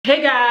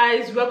Hey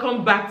guys,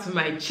 welcome back to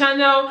my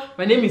channel.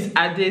 My name is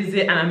Adeze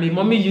and I'm a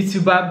mommy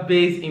YouTuber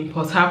based in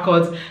Port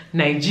Harcourt,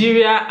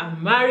 Nigeria.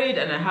 I'm married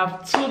and I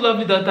have two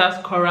lovely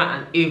daughters, KORA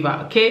and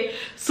Ava. Okay,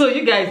 so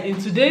you guys, in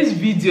today's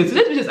video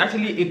is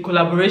actually a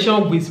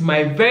collaboration with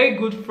my very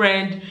good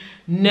friend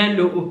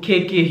Nelo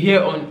Okeke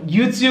here on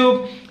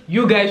YouTube.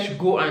 You guys should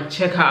go and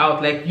check her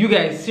out. Like, you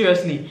guys,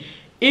 seriously,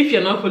 if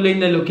you're not following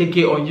Nelo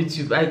Okeke on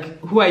YouTube, like,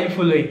 who are you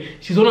following?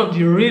 She's one of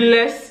the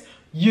realest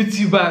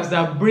YouTubers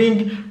that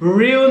bring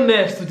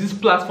realness to this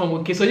platform.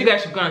 Okay, so you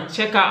guys should go and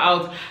check her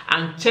out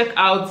and check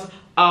out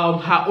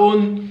her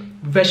own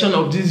version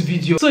of this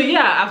video. So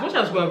yeah, as much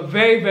as we're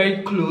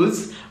very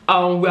close, we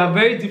are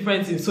very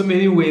different in so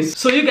many ways.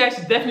 So you guys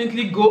should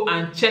definitely go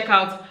and check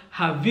out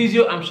her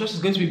video. I'm sure she's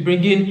going to be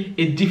bringing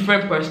a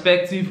different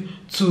perspective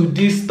to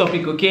this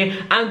topic. Okay,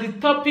 and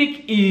the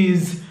topic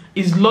is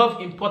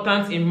love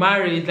important in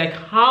marriage? Like,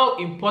 how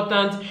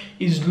important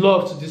is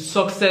love to the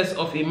success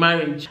of a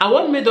marriage? And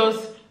what made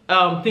us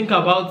think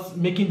about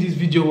making this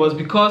video was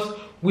because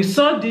we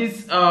saw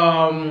this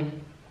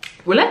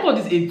well, I call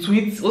this a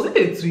tweet. Was it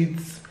a tweet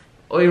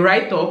or a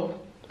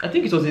write-up? I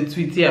think it was a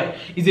tweet. Yeah,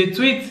 it's a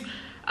tweet,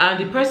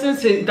 and the person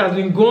said it has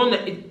been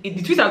going,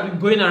 the tweet has been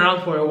going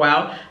around for a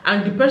while,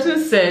 and the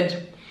person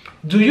said,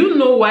 do you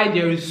know why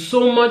there is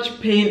so much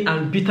pain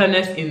and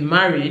bitterness in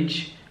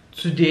marriages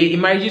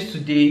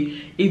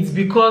today? It's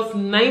because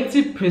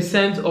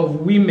 90%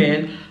 of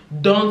women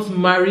don't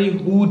marry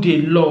who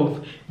they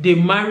love, they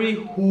marry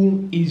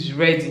who is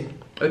ready.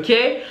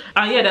 Okay,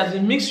 and yeah, there's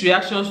been mixed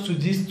reactions to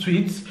these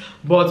tweets,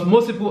 but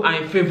most people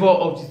are in favor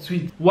of the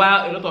tweet,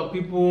 while a lot of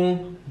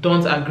people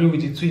don't agree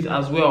with the tweet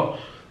as well.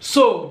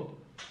 So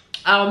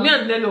me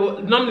and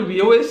Nelo, normally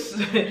we always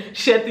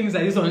share things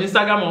like this on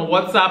Instagram or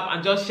WhatsApp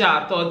and just share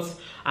our thoughts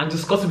and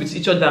discuss it with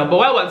each other. But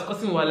while we were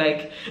discussing, we were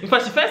like, in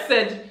fact, she first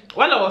said,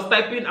 while I was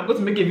typing, I'm going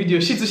to make a video,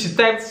 she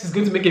typed she's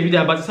going to make a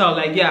video about it. So I was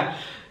like, yeah,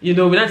 you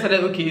know, we then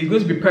decided, okay, it's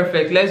going to be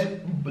perfect,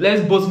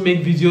 let's both make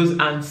videos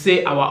and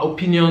say our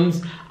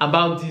opinions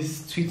about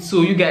this tweet.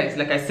 So you guys,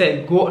 like I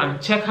said, go and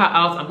check her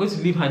out. I'm going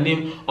to leave her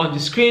name on the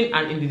screen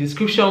and in the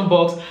description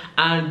box,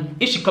 and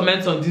if she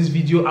comments on this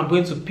video, I'm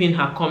going to pin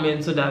her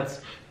comment so that,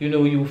 you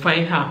know, you'll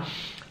find her.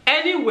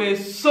 Anyway,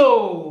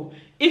 so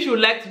if you'd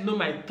like to know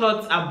my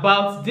thoughts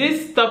about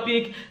this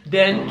topic,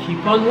 then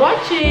keep on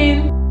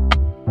watching.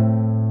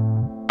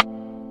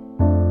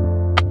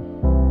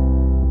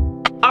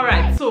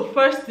 Alright, so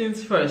first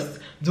things first,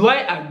 do I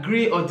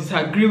agree or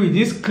disagree with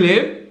this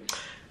claim?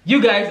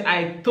 You guys,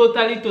 I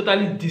totally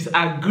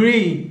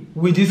disagree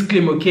with this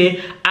claim,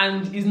 okay?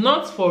 And it's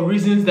not for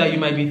reasons that you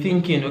might be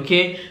thinking,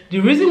 okay? The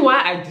reason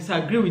why I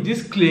disagree with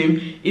this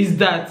claim is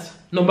that,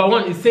 number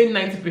one, it's saying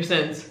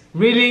 90%.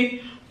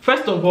 Really?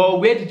 First of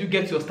all, where did you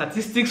get your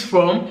statistics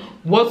from?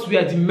 What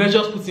were the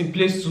measures put in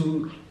place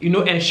to, you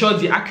know, ensure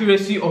the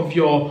accuracy of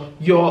your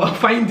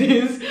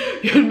findings?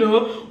 You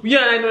know, you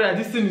and I know that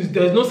this thing is,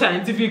 there's no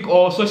scientific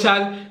or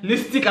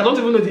socialistic, I don't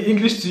even know the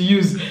English to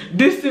use.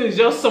 This thing is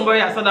just somebody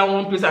that sat down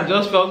one place and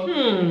just felt,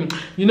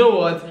 you know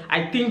what,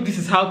 I think this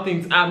is how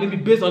things are, maybe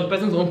based on the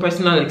person's own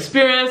personal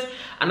experience,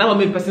 and that's what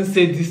made the person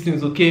say these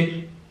things,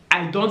 okay?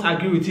 I don't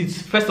agree with it,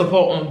 first of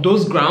all, on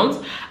those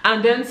grounds.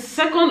 And then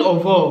second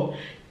of all,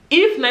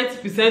 if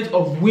 90%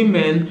 of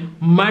women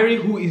marry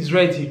who is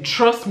ready,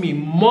 trust me,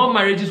 more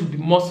marriages will be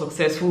more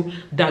successful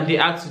than they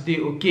are today,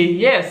 okay?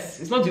 Yes,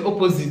 it's not the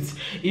opposite.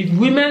 If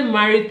women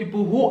marry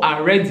people who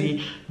are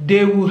ready,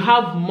 they will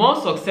have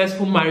more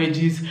successful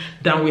marriages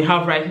than we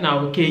have right now,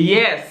 okay?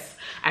 Yes,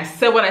 I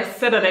said what I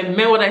said and I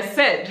meant what I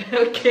said,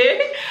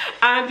 okay?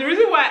 And the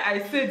reason why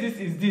I say this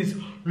is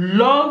this: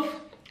 love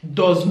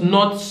does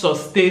not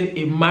sustain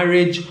a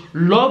marriage.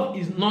 Love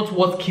is not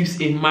what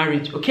keeps a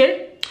marriage,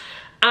 okay?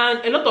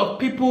 And a lot of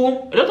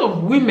people, a lot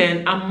of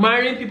women are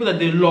marrying people that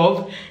they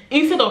love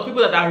instead of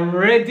people that are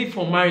ready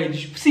for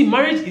marriage. See,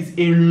 marriage is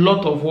a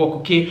lot of work,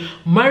 okay?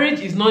 Marriage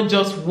is not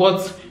just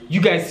what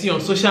you guys see on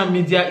social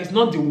media. It's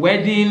not the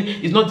wedding,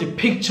 it's not the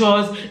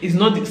pictures, it's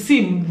not the...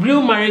 See,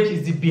 real marriage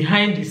is the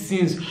behind the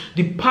scenes.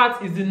 The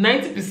part is the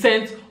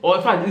 90%, or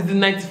in fact, it's the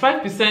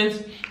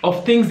 95%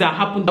 of things that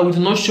happen that we do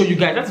not show you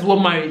guys. That is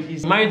what marriage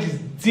is. Marriage is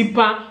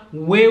deeper,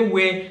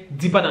 way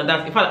deeper than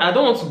that. In fact, I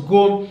don't want to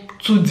go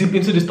too deep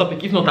into this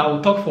topic. If not, I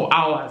will talk for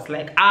hours,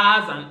 like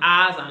hours and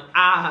hours and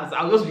hours.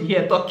 I'll just be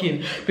here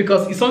talking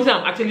because it's something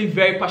I'm actually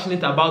very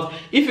passionate about.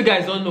 If you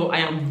guys don't know, I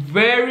am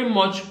very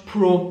much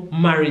pro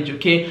marriage,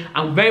 okay?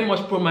 I'm very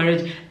much pro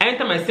marriage.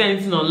 Anytime I say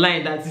anything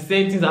online that is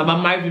saying things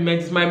about married women,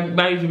 it's my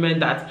married women,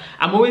 that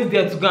I'm always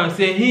there to go and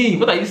say, hey,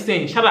 what are you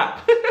saying? Shut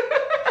up.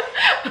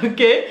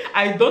 Okay,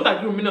 I don't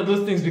agree with many of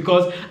those things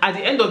because at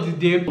the end of the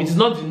day, it is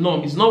not the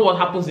norm. It's not what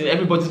happens in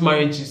everybody's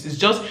marriages. It's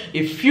just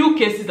a few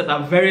cases that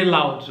are very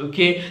loud,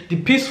 okay?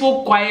 The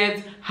peaceful,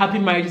 quiet, happy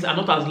marriages are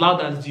not as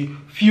loud as the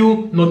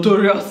few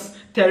notorious,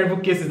 terrible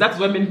cases. That's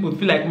why many people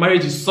feel like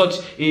marriage is such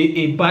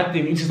a bad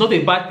thing. It is not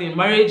a bad thing.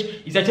 Marriage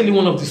is actually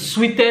one of the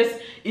sweetest.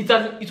 It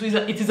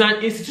is an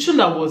institution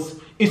that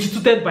was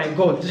instituted by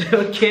God,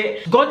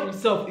 okay? God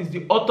himself is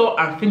the author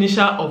and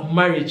finisher of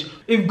marriage.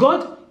 If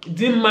God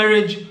deem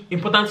marriage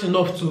important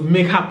enough to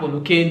make happen,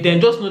 okay,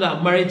 then just know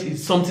that marriage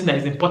is something that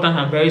is important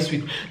and very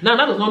sweet. Now,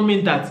 that does not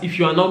mean that if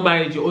you are not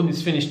married, your own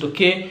is finished,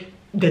 okay?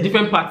 There are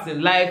different parts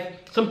in life.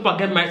 Some people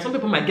get married, some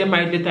people might get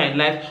married later in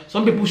life.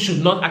 Some people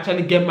should not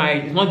actually get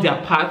married. It's not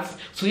their path.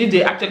 So if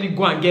they actually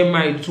go and get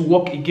married, to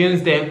work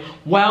against them,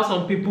 while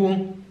some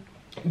people,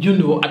 you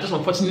know, are just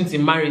unfortunate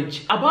in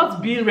marriage.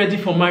 About being ready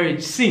for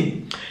marriage,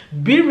 see,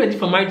 being ready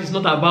for marriage is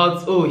not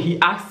about, oh, he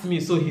asked me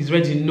so he's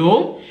ready.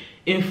 No,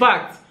 in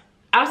fact,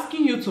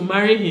 asking you to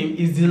marry him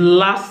is the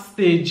last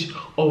stage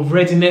of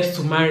readiness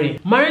to marry.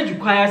 Marriage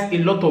requires a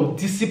lot of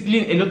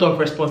discipline, a lot of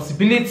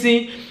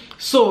responsibility.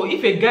 So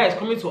if a guy is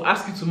coming to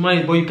ask you to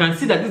marry, but you can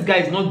see that this guy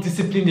is not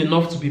disciplined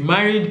enough to be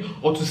married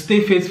or to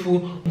stay faithful,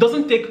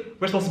 doesn't take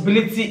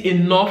responsibility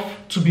enough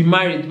to be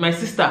married, my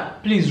sister,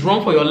 please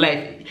run for your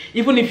life.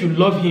 Even if you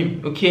love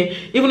him, okay,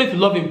 even if you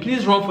love him,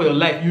 please run for your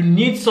life. You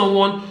need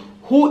someone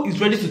who is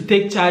ready to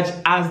take charge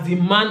as the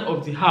man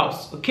of the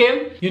house,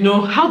 okay? You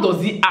know, how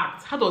does he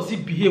act? How does he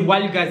behave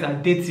while you guys are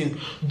dating?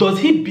 Does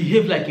he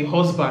behave like a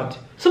husband?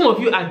 Some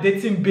of you are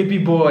dating baby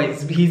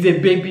boys. He's a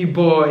baby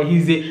boy.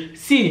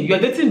 See, you are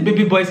dating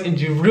baby boys in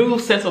the real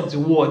sense of the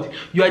word.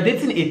 You are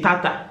dating a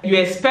tata. You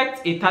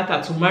expect a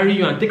tata to marry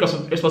you and take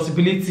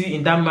responsibility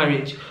in that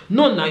marriage.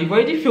 No, now you've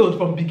already failed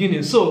from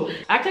beginning. So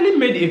I actually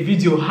made a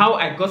video how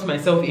I got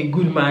myself a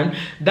good man.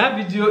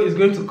 That video is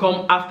going to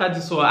come after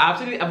this one.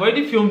 I've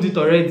already filmed it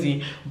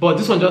already, but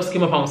this one just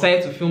came up and I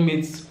decided to film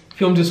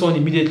this one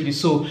immediately.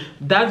 So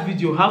that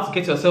video, how to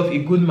get yourself a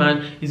good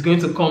man, is going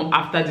to come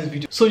after this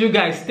video. So you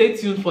guys stay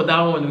tuned for that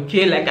one,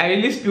 okay? Like, I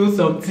really spilled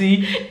some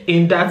tea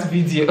in that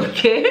video,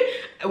 okay?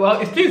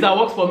 Well, it's things that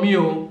work for me, it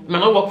might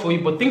not work for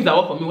you, but things that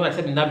work for me, what I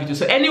said in that video.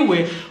 So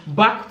anyway,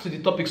 back to the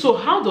topic. So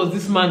how does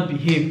this man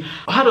behave?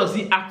 How does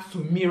he act to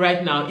me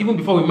right now, even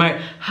before we marry?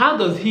 How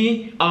does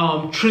he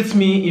treat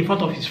me in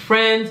front of his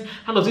friends?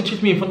 How does he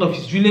treat me in front of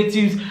his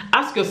relatives?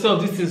 Ask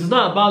yourself these things. It's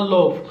not about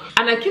love.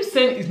 And I keep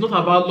saying it's not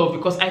about love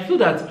because I feel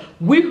that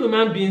we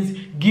human beings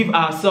give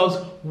ourselves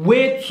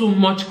way too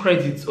much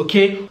credit,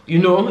 okay? You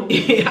know,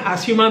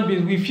 as human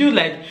beings, we feel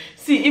like,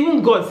 see,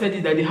 even God said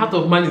it, that the heart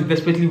of man is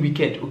desperately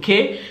wicked,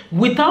 okay?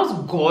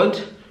 Without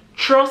God,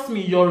 trust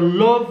me, your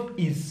love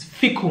is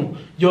fickle.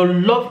 Your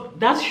love,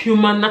 that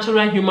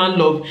natural human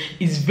love,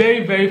 is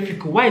very, very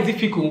fickle. Why is it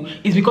fickle?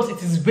 It's because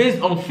it is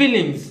based on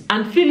feelings,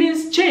 and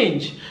feelings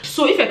change.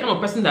 So if you're the kind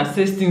of person that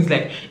says things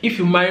like, if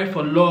you marry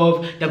for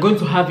love, you're going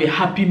to have a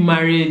happy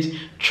marriage,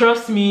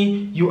 trust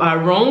me, you are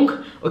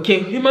wrong,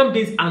 okay? Human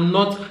beings are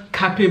not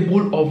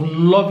capable of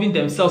loving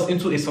themselves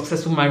into a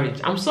successful marriage.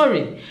 I'm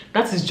sorry,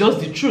 that is just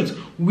the truth.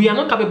 We are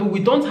not capable. We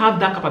don't have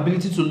that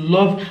capability to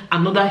love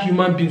another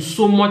human being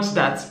so much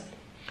that,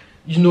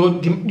 you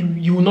know,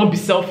 you will not be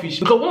selfish.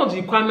 Because one of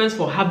the requirements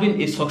for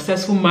having a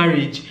successful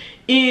marriage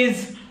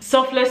is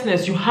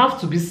selflessness. You have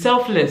to be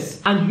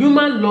selfless, and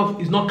human love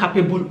is not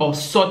capable of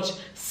such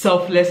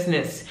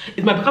selflessness.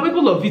 It might be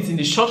capable of it in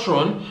the short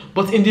run,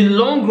 but in the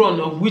long run,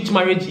 of which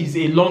marriage is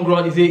a long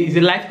run, is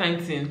a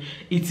lifetime thing,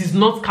 it is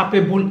not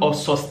capable of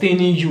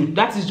sustaining you.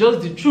 That is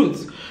just the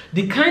truth.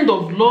 The kind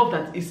of love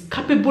that is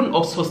capable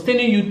of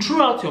sustaining you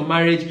throughout your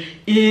marriage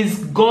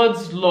is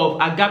God's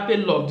love,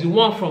 agape love, the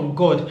one from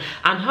God.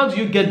 And how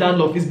do you get that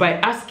love? Is by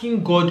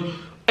asking God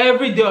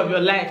every day of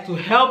your life to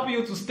help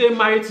you to stay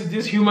married to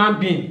this human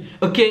being,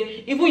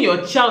 okay? Even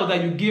your child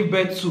that you give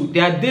birth to,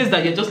 there are days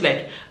that you're just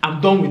like, I'm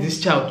done with this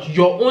child.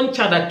 Your own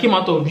child that came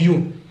out of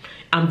you,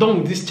 I'm done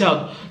with this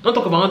child. Don't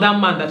talk about another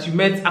man that you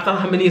met after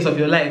how many years of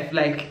your life,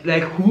 like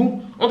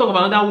who? Don't talk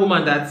about another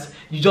woman that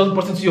you just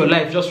brought into your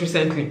life just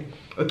recently.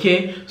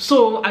 Okay,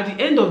 so at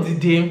the end of the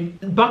day,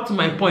 back to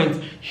my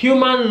point,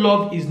 human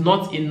love is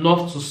not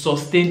enough to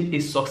sustain a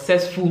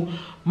successful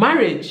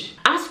marriage.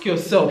 Ask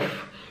yourself,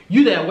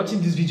 you that are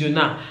watching this video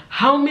now,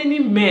 how many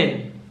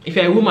men, if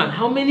you're a woman,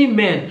 how many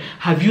men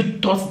have you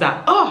thought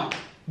that, oh,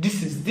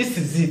 this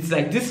is it,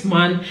 like this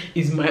man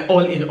is my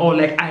all in all,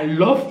 like I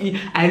love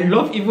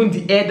even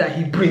the air that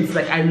he breathes,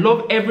 like I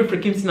love every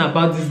freaking thing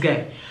about this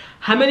guy.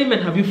 How many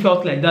men have you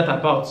felt like that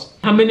about?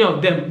 How many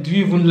of them do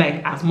you even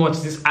like as much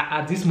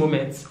at this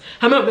moment?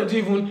 How many of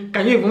them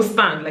can you even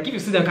stand? Like if you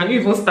see them, can you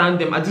even stand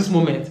them at this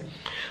moment?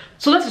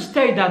 So that is to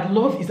tell you that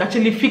love is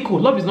actually fickle.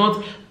 Love is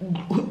not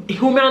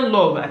human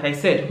love, like I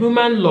said.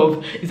 Human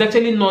love is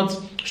actually not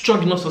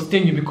strong enough to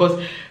sustain you,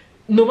 because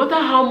no matter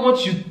how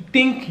much you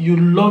think you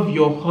love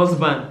your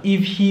husband,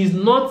 if he's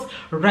not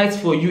right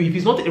for you, if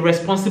he's not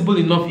responsible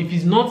enough, if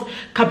he's not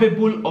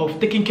capable of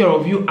taking care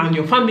of you and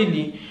your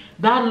family,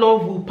 that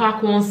love will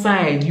pack one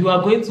side. You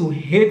are going to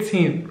hate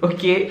him,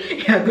 okay?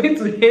 You are going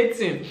to hate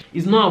him.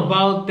 It's not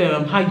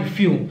about how you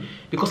feel.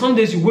 Because some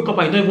days you wake up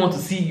and you don't even want to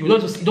see, you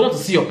don't want to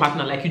see your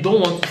partner. Like you don't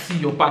want to see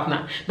your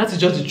partner. That is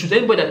just the truth.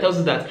 Anybody that tells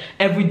you that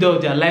every day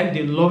of their life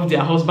they love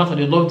their husbands or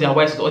they love their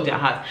wives with all their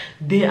heart,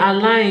 they are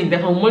lying.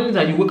 There are mornings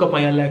that you wake up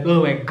and you're like,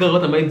 oh my God,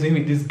 what am I doing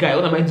with this guy?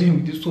 What am I doing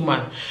with this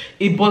woman?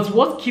 But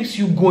what keeps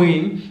you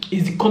going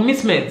is the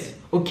commitment.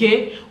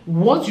 Okay,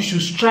 what you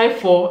should strive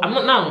for. I'm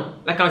not now,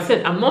 like I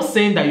said, I'm not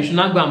saying that you should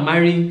not go and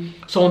marry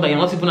someone that you're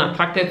not even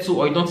attracted to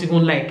or you don't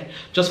even like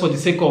just for the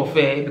sake of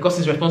because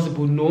he's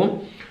responsible.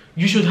 No,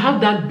 you should have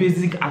that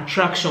basic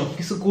attraction,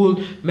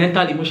 physical,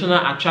 mental,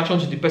 emotional attraction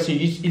to the person.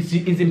 It's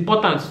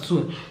important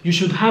too. You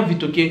should have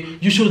it. Okay,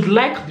 you should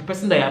like the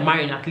person that you're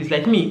marrying. At least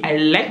like me, I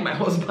like my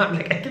husband.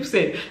 Like I keep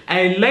saying,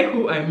 I like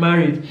who I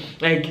married.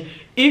 Like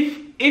if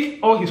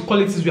all his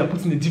qualities were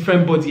put in a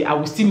different body, I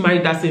would still marry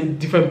that same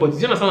different body. Do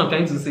you understand what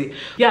I'm trying to say?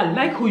 Yeah,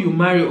 like who you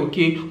marry,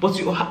 okay, but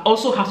you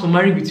also have to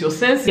marry with your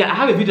sense. Yeah, I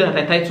have a video that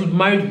I titled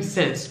Married with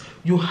Sense.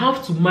 You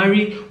have to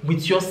marry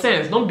with your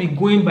sense. Don't be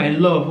going by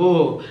love.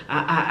 Oh,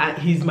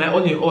 he's my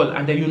all in all,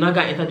 and then you're not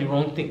gonna enter the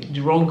wrong thing,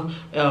 the wrong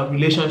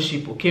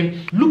relationship.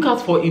 Okay, look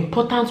out for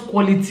important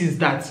qualities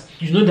that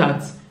you know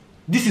that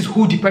this is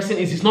who the person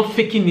is. It's not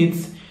faking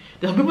it.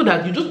 There are people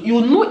that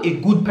you know a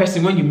good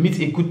person when you meet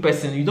a good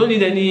person. You don't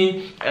need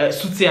any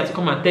soothsayer to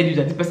come and tell you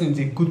that this person is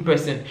a good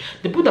person.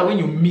 The people that when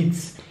you meet,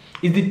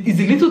 is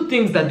the little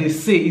things that they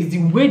say, is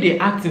the way they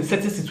act in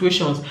certain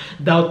situations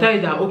that will tell you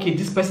that okay,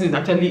 this person is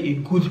actually a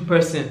good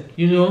person.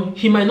 You know,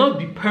 he might not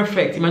be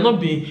perfect, he might not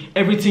be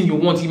everything you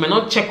want, he might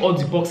not check all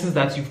the boxes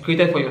that you've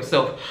created for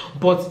yourself,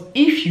 but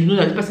if you know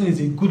that the person is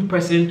a good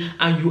person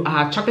and you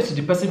are attracted to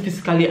the person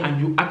physically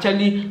and you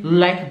actually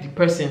like the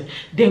person,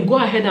 then go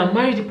ahead and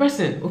marry the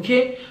person.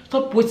 Okay,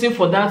 stop waiting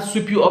for that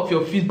sweep you up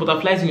your feet,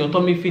 butterflies in your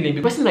tummy feeling.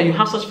 The person that you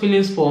have such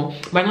feelings for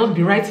might not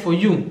be right for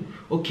you.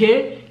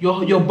 Okay,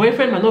 your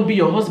boyfriend might not be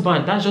your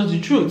husband. That's just the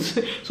truth.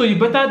 So you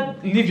better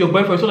leave your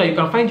boyfriend so that you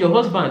can find your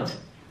husband.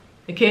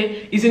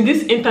 Okay, it's in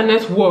this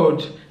internet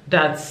world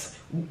that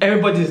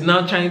everybody is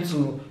now trying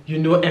to, you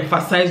know,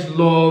 emphasize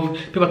love.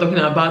 People are talking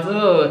about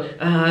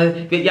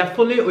they are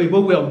following a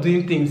way of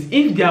doing things.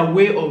 If their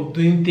way of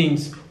doing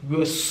things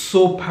were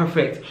so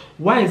perfect,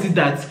 why is it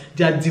that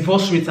their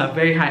divorce rates are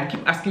very high? I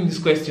keep asking these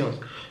questions.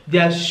 They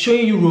are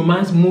showing you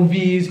romance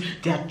movies,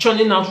 they are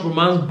churning out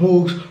romance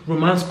books,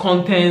 romance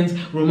content,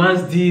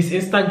 romance this,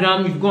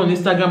 Instagram. You go on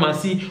Instagram and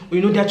see, you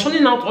know, they are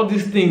churning out all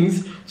these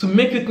things to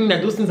make you think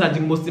that those things are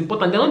the most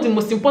important. They're not the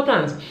most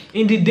important.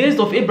 In the days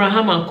of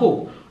Abraham and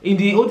co, in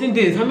the olden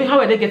days, how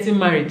were they getting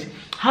married?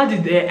 How did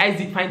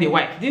Isaac find a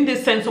wife? Didn't they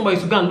send somebody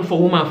to go and look for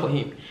a woman for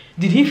him?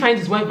 Did he find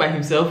his wife by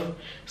himself?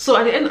 So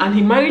at the end, and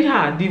he married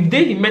her. The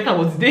day he met her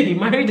was the day he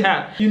married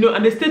her. You know,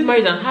 and they stayed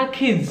married and had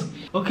kids.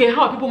 Okay,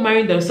 how are people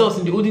marrying themselves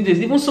in the olden days?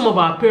 Even some of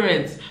our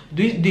parents,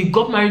 they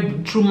got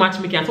married through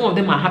matchmaking, and some of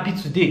them are happy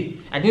today.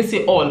 I didn't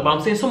say all, but I'm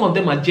saying some of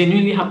them are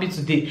genuinely happy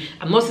today.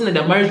 I'm not saying that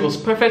their marriage was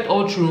perfect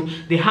all through.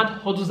 They had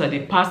hurdles that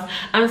they passed.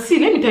 And see,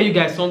 let me tell you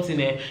guys something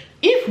there.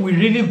 If we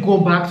really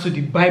go back to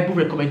the Bible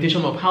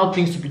recommendation of how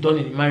things should be done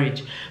in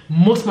marriage,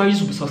 most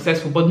marriages will be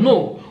successful. But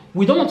no,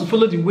 we don't want to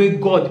follow the way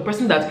God, the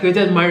person that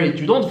created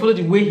marriage, we don't want to follow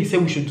the way he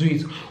said we should do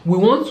it. We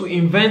want to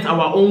invent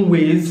our own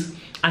ways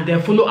and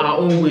then follow our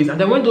own ways. And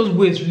then when those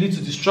ways lead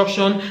to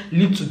destruction,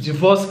 lead to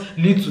divorce,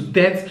 lead to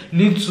death,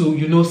 lead to,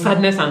 you know,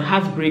 sadness and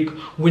heartbreak,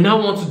 we now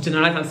want to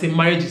generalize and say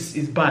marriage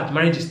is bad,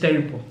 marriage is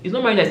terrible. It's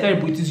not marriage that's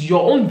terrible, it is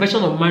your own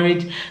version of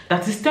marriage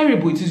that is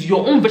terrible. It is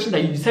your own version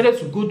that you decided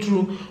to go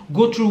through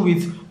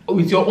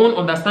with your own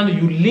understanding.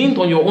 You leaned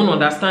on your own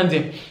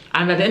understanding,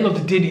 and at the end of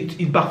the day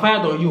it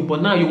backfired on you.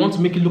 But now you want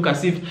to make it look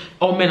as if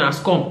all men are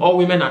scum, all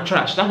women are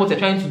trash. That's what they're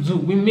trying to do.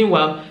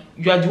 Meanwhile,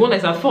 you are the one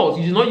that's at fault.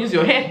 You did not use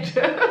your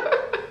head.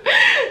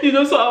 You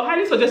know, so I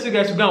highly suggest you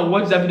guys to go and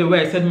watch that video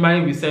where I said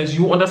marrying with sense.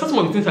 You understand some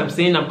of the things I'm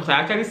saying now because I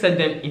actually said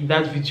them in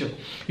that video.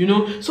 You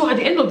know, so at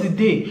the end of the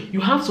day, you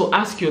have to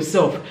ask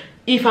yourself,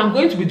 if I'm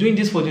going to be doing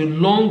this for the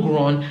long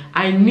run,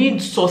 I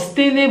need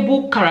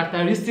sustainable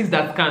characteristics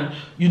that can,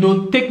 you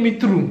know, take me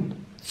through.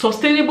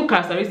 Sustainable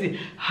characteristics.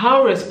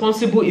 How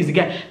responsible is the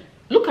guy?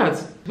 Look at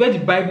where the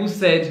Bible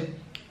said,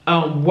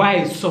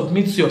 wives,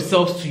 submit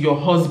yourselves to your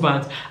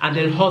husbands, and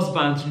then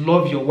husbands,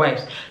 love your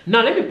wives.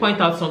 Now let me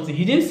point out something.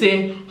 He didn't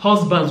say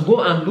husbands,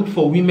 go and look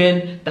for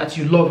women that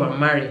you love and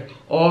marry,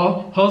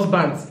 or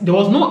husbands. There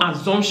was no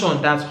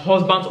assumption that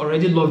husbands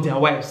already love their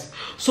wives.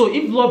 So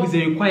if love is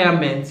a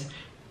requirement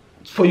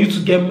for you to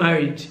get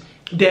married,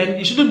 then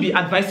it shouldn't be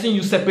advising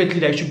you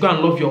separately that you should go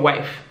and love your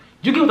wife.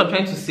 Do you get what I'm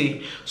trying to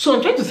say? So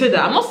I'm trying to say that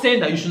I'm not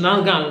saying that you should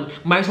now go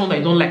and marry someone that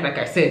you don't like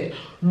I said.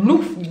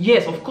 Look,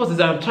 yes, of course, there's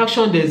an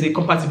attraction, there's a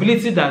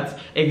compatibility that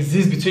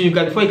exists between you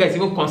guys before you guys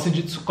even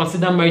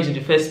consider marriage in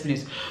the first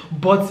place.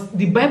 But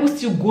the Bible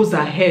still goes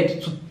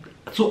ahead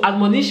to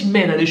admonish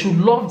men that they should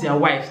love their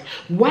wives.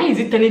 Why is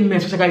it telling men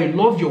specifically you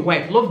love your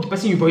wife, love the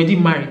person you've already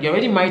married? You're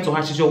already married to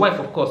her, she's your wife,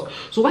 of course.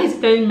 So why is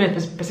it telling men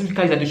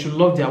specifically that they should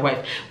love their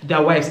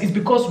wives? It's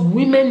because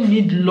women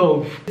need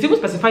love. It's even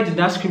specified in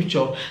that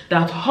scripture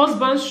that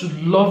husbands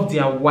should love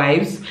their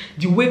wives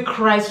the way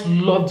Christ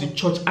loved the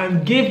church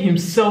and gave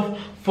himself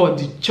for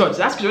the church.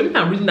 That's scripture. When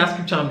I'm reading that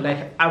scripture,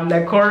 I'm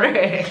like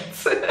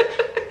correct.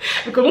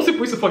 Because most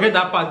people used to forget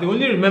that part. They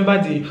only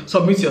remember the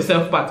submit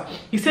yourself part.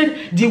 He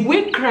said the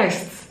way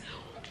Christ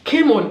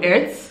came on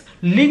earth,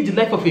 lived the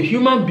life of a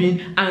human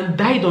being and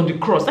died on the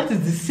cross. That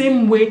is the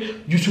same way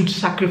you should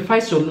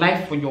sacrifice your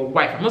life for your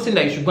wife. I'm not saying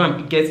that you should go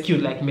and get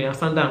killed like Mary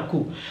Sanda and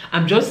co.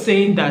 I'm just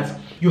saying that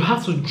you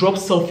have to drop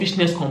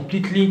selfishness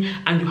completely,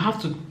 and you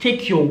have to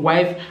take your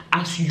wife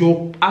as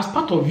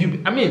part of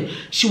you. I mean,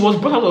 she was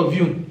brought out of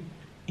you.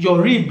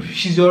 Your rib,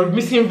 she's your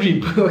missing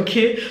rib,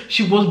 okay?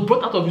 She was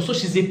brought out of you, so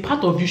she's a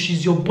part of you.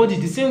 She's your body,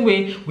 the same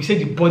way we say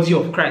the body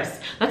of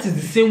Christ. That is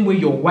the same way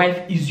your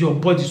wife is your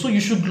body. So you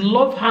should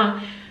love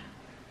her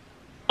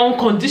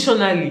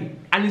unconditionally,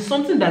 and it's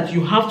something that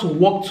you have to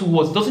work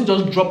towards. It doesn't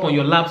just drop on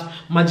your laps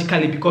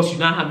magically because you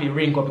now have a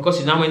ring, or because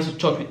you now went to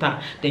church with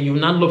her, then you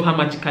now love her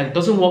magically. It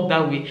doesn't work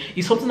that way.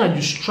 It's something that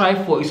you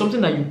strive for. It's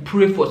something that you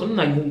pray for. It's something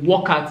that you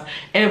work at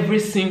every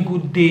single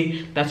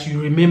day that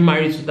you remain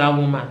married to that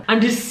woman.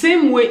 And the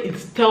same way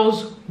it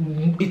tells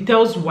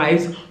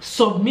wives,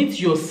 submit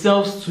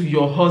yourselves to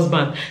your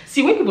husband.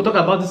 See, when people talk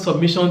about the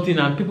submission thing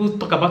and people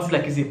talk about it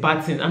like it's a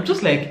bad thing, I'm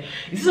just like,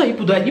 is this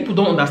how people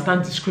don't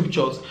understand the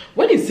scriptures?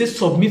 When it says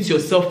submit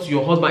yourself to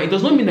your husband, it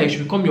does not mean that you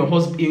should become your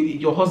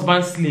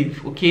husband's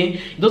slave, okay?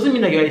 It doesn't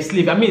mean that you're a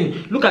slave. I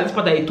mean, look at this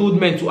part that he told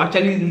men to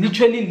actually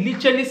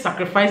literally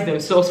sacrifice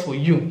themselves for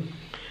you.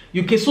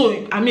 Okay,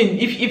 so I mean,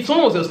 if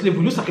someone was your slave,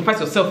 will you sacrifice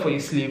yourself for a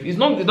slave? It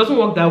doesn't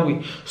work that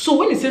way. So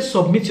when it says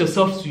submit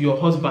yourself to your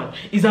husband,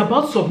 it's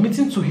about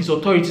submitting to his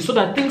authority so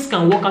that things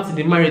can work out in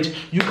the marriage.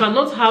 You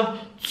cannot have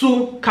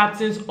two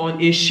captains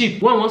on a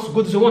ship. One wants to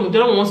go this way, the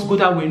other one wants to go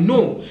that way.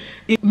 No.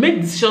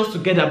 Make decisions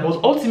together,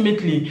 but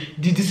ultimately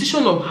the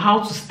decision of how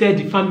to steer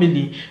the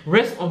family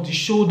rests on the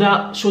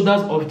shoulders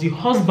of the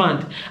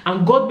husband,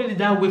 and God made it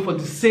that way for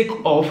the sake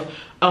of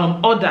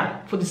order.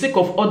 For the sake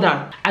of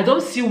order, I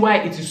don't see why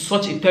it is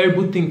such a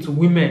terrible thing to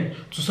women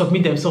to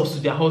submit themselves to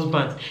their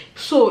husbands.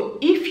 So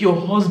if your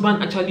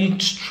husband actually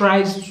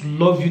tries to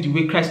love you the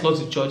way Christ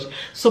loves the church,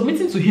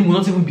 submitting to him will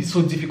not even be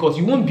so difficult.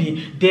 You won't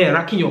be there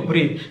racking your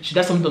brain, should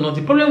that something or not.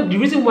 The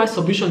reason why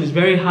submission is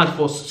very hard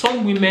for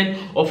some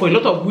women, or for a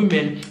lot of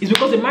women, is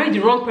because they married the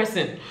wrong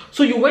person.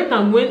 So you went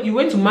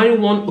to marry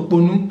one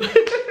Okponu.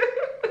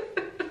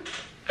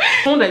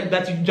 Someone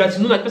that you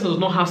know that person does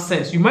not have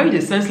sense. You married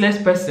a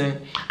senseless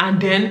person,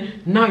 and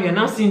then now you're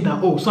now seeing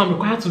that, oh, so I'm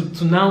required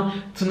to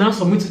now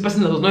submit to the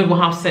person that does not even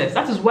have sense.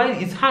 That is why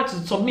it's hard to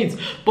submit.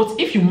 But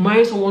if you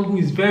marry someone who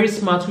is very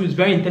smart, who is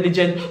very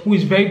intelligent, who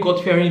is very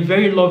God-fearing,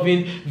 very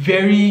loving,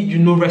 very,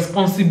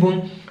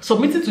 responsible,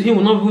 submitting to him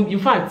will not even, in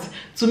fact,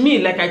 to me,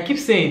 like I keep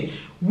saying,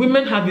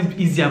 women have it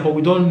easier, but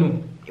we don't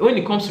know. When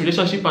it comes to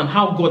relationship and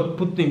how God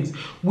put things,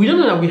 we don't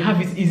know that we have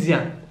it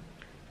easier.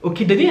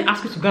 Okay, they didn't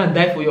ask you to go and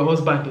die for your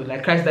husband, though,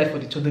 like Christ died for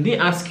the church. They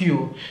didn't ask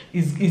you.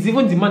 It's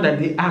even the man that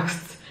they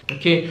asked.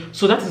 Okay,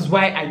 so that is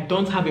why I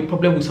don't have a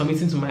problem with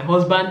submitting to my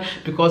husband,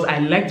 because I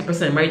like the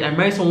person I married. I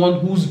married someone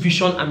whose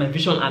vision and my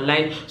vision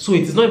align, so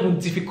it is not even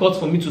difficult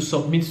for me to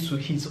submit to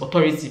his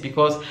authority,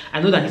 because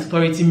I know that his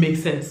authority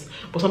makes sense.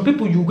 But some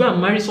people, you go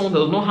and marry someone that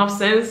does not have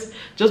sense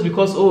just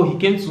because, oh,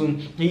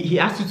 he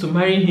asked you to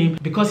marry him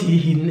because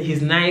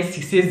he's nice,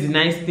 he says the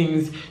nice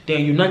things.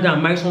 Then you're not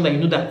gonna marry someone that you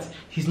know that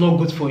he's not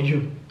good for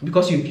you,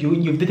 because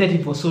you've dated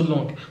him for so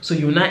long. So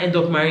you now end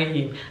up marrying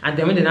him, and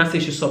then when they now say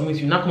she submits,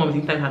 you now come up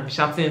with time and be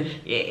shouting,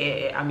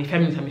 I'm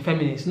a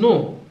feminist.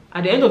 No.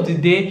 At the end of the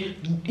day,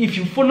 if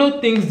you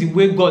follow things the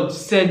way God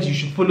said you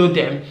should follow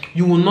them,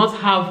 you will not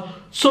have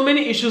so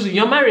many issues in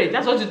your marriage.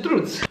 That's just the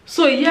truth.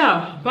 So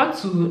yeah, back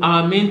to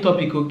our main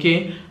topic,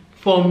 okay?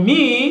 For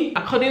me,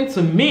 according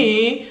to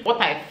me, what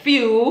I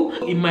feel,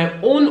 in my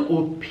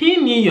own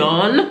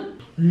opinion,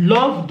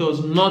 love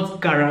does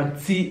not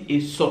guarantee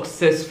a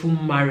successful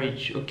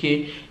marriage,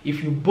 okay?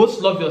 If you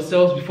both love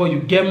yourselves before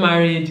you get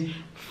married,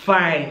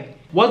 fine.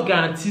 What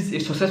guarantees a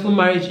successful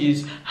marriage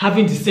is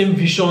having the same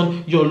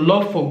vision, your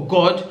love for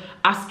God,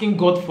 asking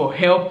God for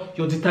help,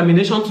 your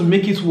determination to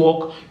make it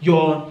work,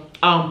 your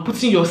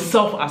putting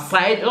yourself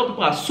aside. A lot of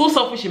people are so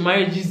selfish in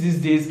marriages these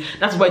days.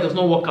 That's why it does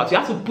not work out. You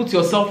have to put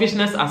your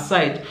selfishness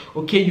aside,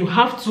 okay? You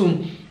have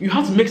to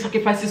make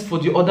sacrifices for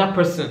the other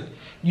person.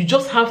 You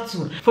just have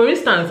to. For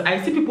instance, I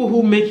see people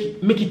who make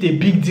it a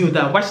big deal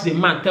that why should a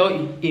man tell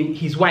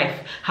his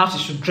wife how she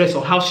should dress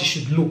or how she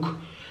should look.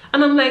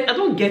 And I'm like, I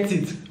don't get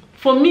it.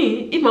 For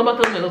me, if my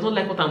husband tells me I don't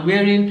like what I'm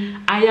wearing,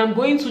 I am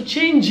going to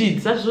change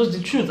it. That's just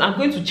the truth. I'm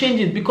going to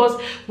change it,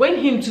 because when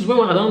him chooses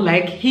what I don't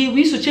like, he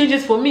wishes to change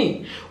it for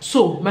me.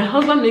 So my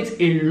husband makes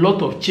a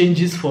lot of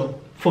changes for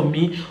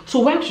me.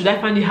 So why should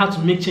I find it hard to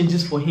make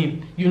changes for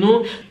him? You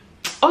know?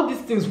 All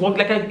these things work.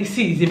 Like I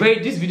see,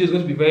 this video is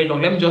going to be very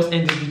long. Let me just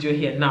end this video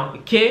here now,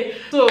 okay?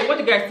 So what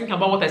do you guys think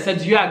about what I said?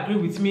 Do you agree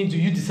with me? Do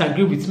you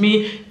disagree with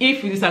me?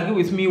 If you disagree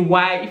with me,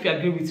 why? If you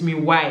agree with me,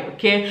 why?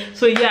 Okay,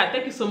 so yeah,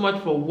 thank you so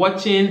much for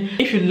watching.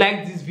 If you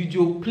like this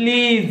video,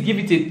 please give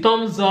it a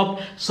thumbs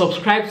up,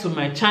 subscribe to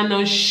my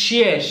channel,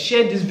 share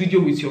this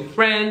video with your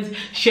friends,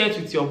 share it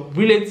with your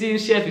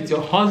relatives, share it with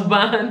your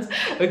husband,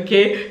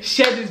 okay?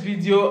 Share this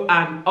video,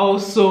 and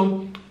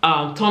also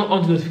turn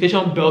on the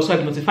notification bell so I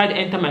get notified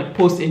anytime I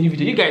post a new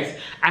video. You guys,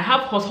 I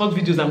have hot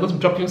videos I'm going to be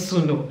dropping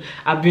soon though.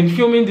 I've been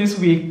filming this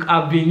week.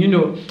 I've been, you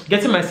know,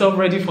 getting myself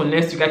ready for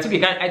next week.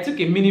 I took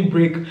a mini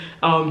break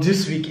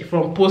this week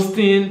from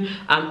posting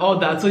and all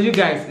that. So you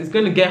guys, it's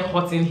going to get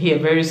hot in here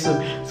very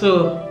soon.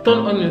 So turn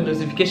on the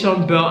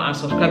notification bell and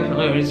subscribe if you're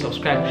not already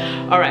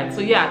subscribed. All right,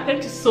 so yeah,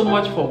 thank you so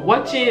much for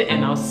watching,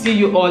 and I'll see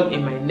you all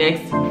in my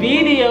next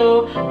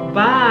video.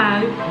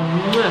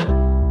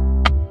 Bye.